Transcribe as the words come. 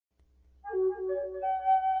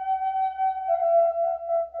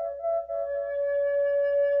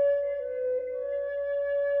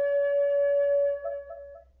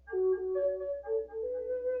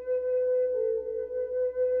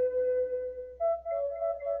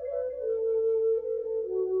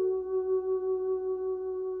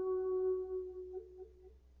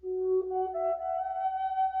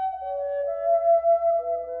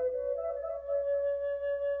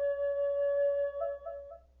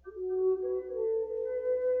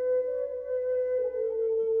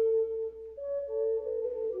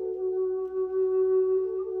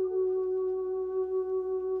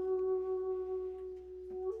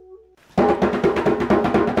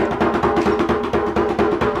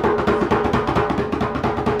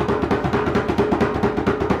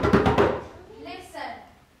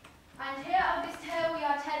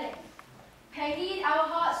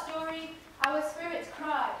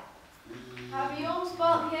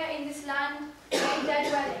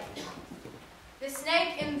The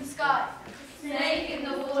snake in the sky. The snake in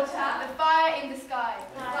the water. The fire in the sky.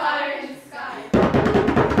 The fire in the sky.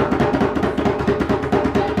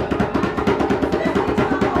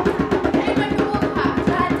 Came like a wolfpack,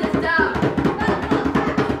 dragged us down.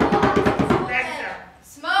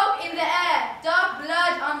 Smoke in the air, dark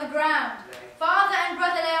blood on the ground. Father and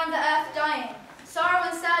brother lay on the earth dying. Sorrow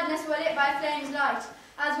and sadness were lit by flames light,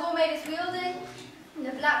 as war made us wielding, and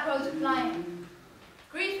the black crows were flying.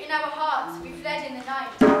 Grief in our hearts, we fled in the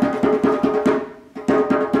night.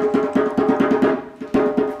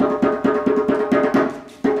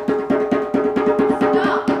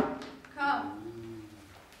 Stop! Come.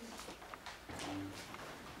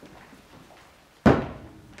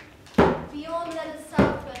 Beorma led us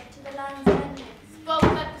southward to the land's ending. Spoke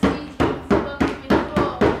at the seasons, spoke in the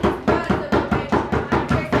door.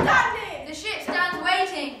 The ship stands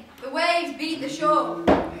waiting, the waves beat the shore.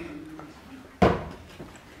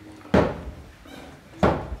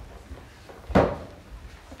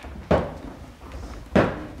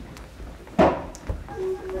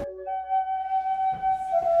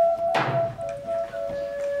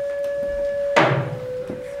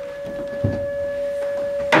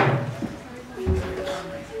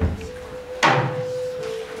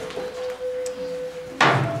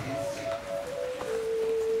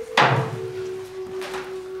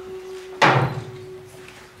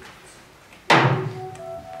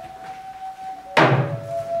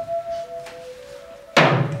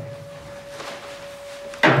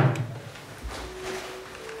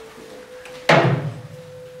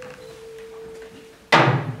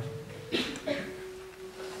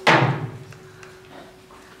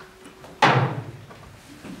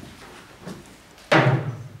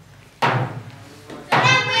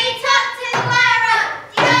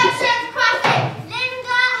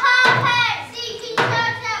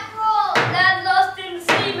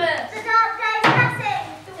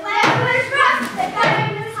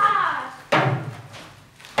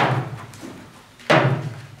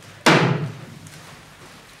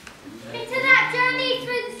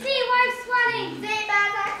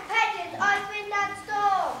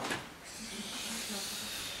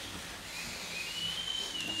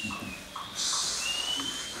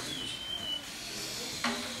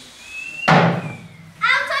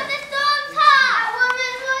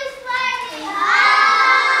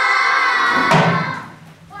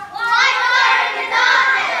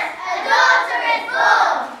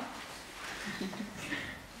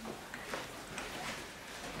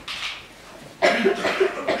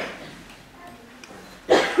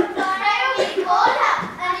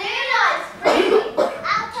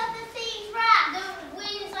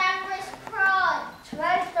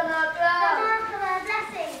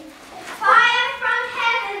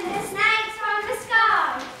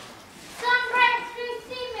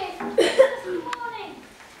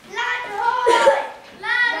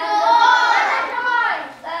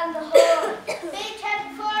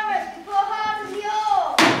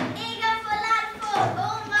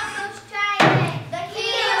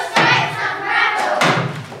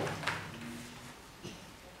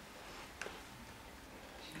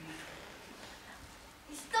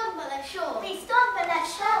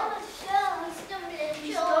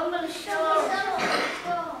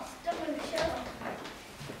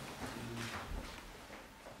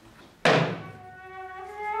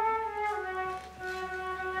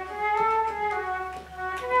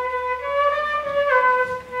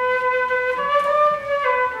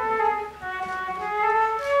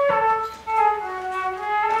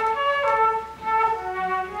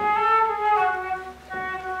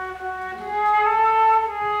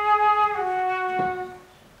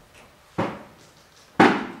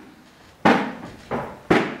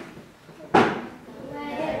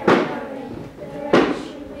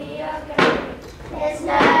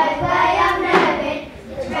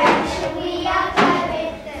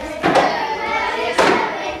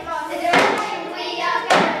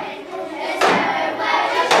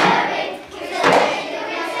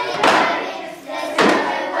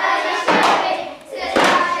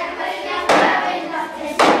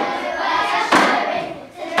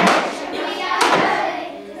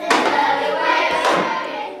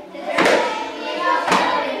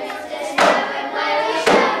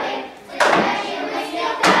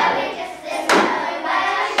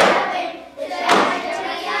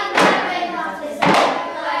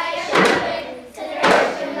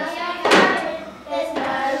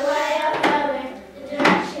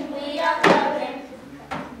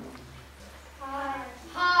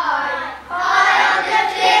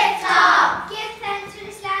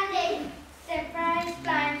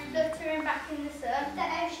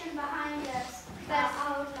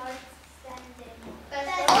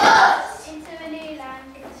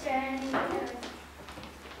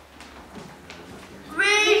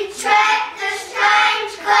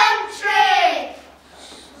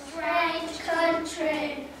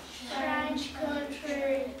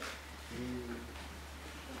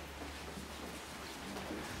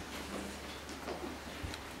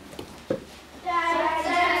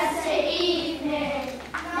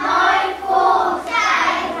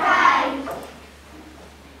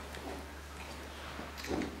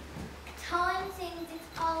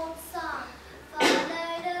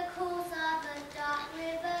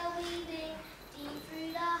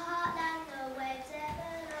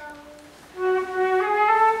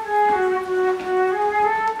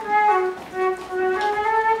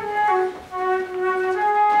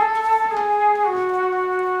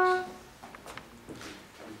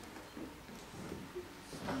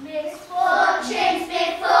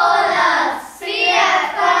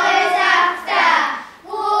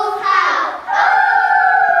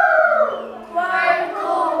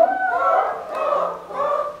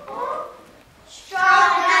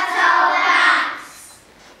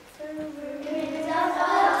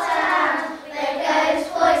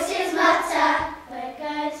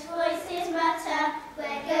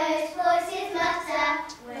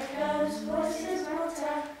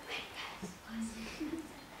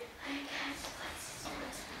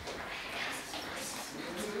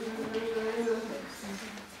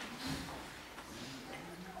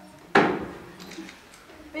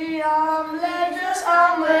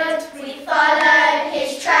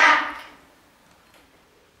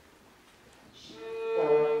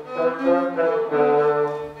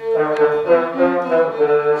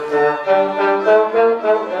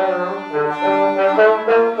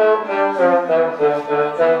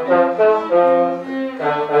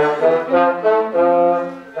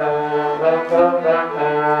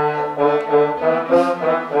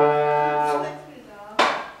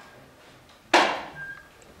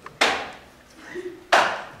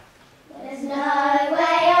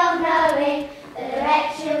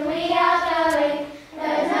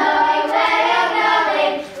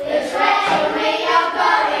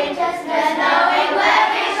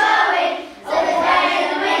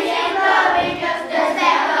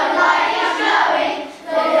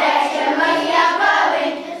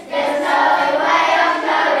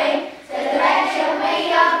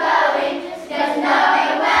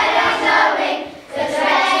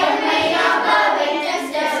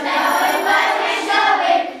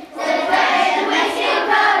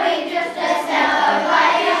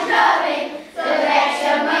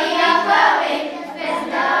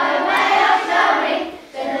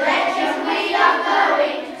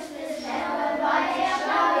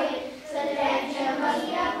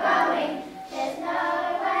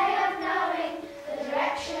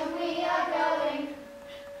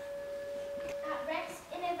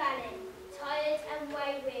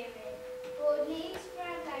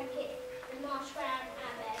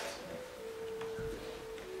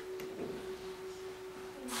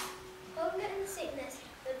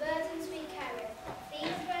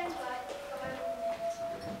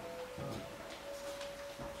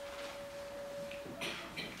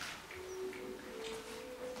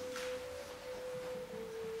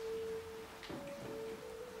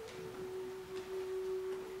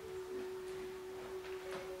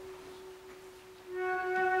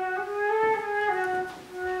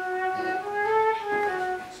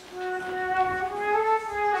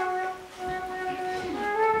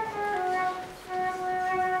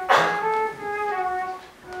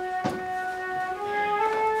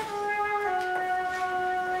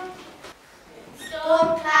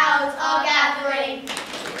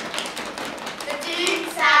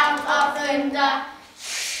 thunder,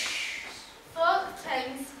 forked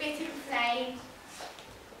tongues spitting flame,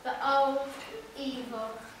 the old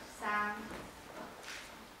evil sound.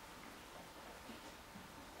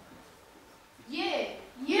 You!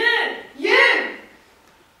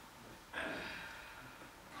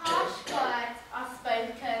 Harsh words are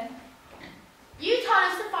spoken. You told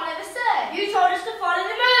us to follow the sun. You told us to follow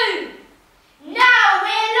the moon. Now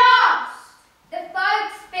we're lost! The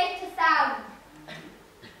folk spit a sound.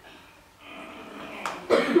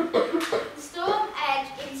 Storm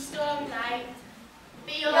edge in storm night.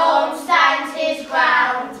 Beyond stands his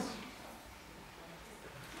ground.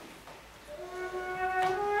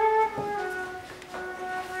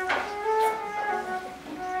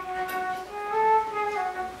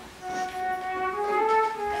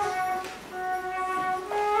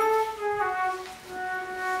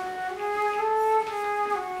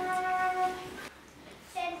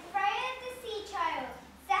 Then Freya the sea child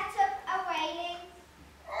set up a wailing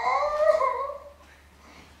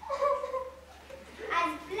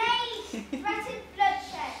as blades threatened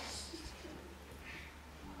bloodshed.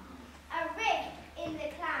 A rift in the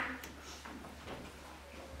clan.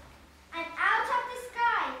 And out of the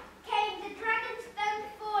sky came the dragon's bone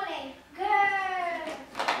falling. Grrr.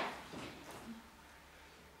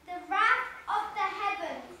 The wrath of the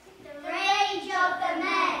heavens, the rage of the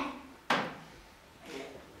men.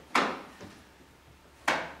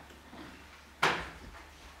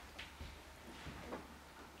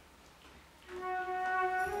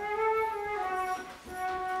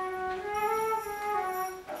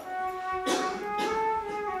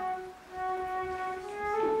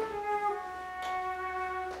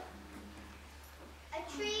 A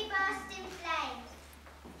tree burst in flames.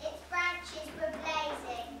 Its branches were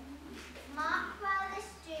blazing. Mark well this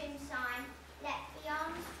doom sign. Let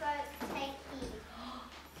Beorm's folk take heed.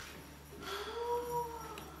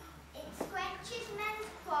 It squenches men's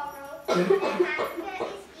quarrels. Their anger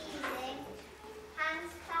is easing.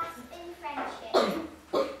 Hands clasped in friendship.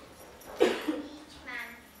 Each man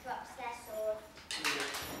drops their sword.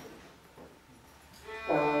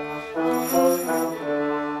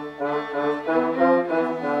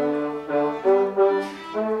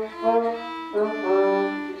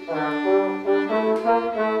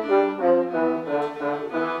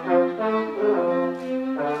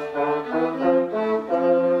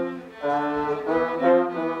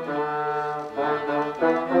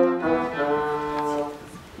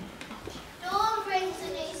 Dawn brings a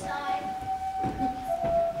new sign.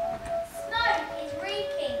 Smoke is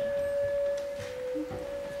reeking.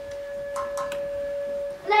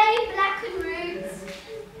 Flame blackened roots.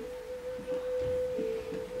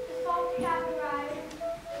 The fog have arrived.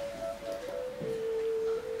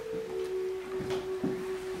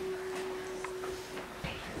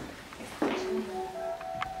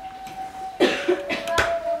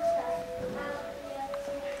 Black water out of the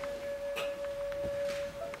earth's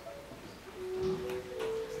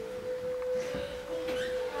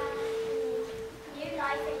new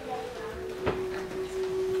life in Denmark.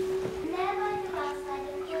 There by the wayside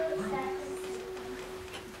a field serpent.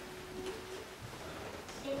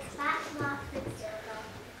 Its back marked with silver,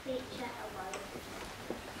 the creature awoke.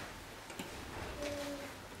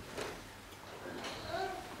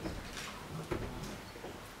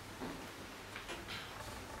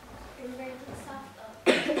 And raised itself up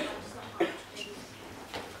towards the heart trees.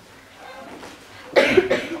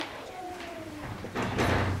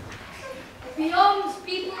 Beorm's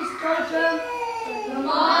people's daughter, The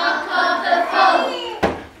mark of the folk.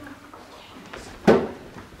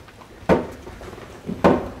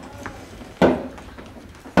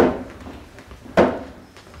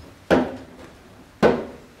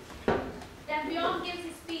 Then Beorm gives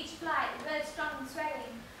his speech flight, the bird strong and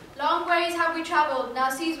swelling. long ways have we travelled, now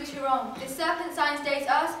seas which we roam. This serpent sign states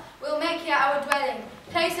us, we'll make here our dwelling.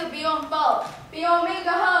 Place of Beorm fall,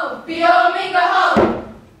 Beorminga-ham,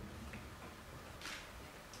 Beorminga-ham.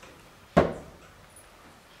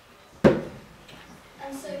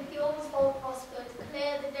 And so Beorm's hold prospered,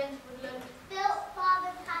 clear the dense woodland, built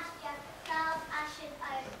farther pasture, felled ashen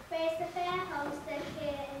oak, raised the fair homestead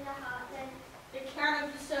here in the heartland. The clan of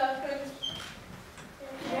the serpent.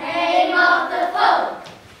 The Name of the folk.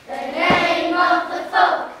 The name of the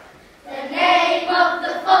folk. The name of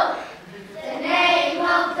the folk. The name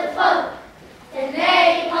of the folk. The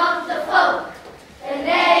name of the folk. The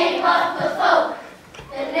name of the folk.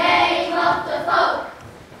 The name of the folk.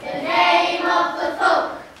 The name of the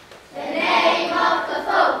folk. The name of the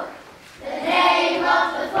folk. The name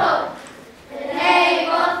of the folk. The name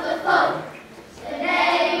of the folk. The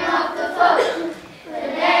name of the folk. The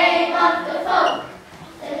name of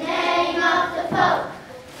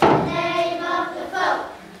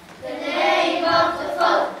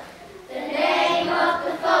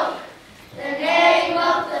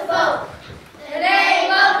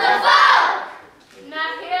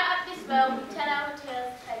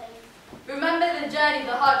journey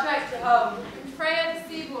the heart dragged you home. And Freya the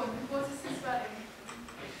seaborn, who brought us this wedding.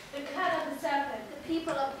 The clan of the serpent, the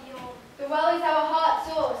people of Beorm. The well is our heart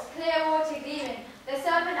source, clear water gleaming. The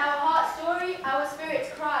serpent our heart story, our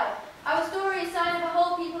spirit's cry. Our story is sign of a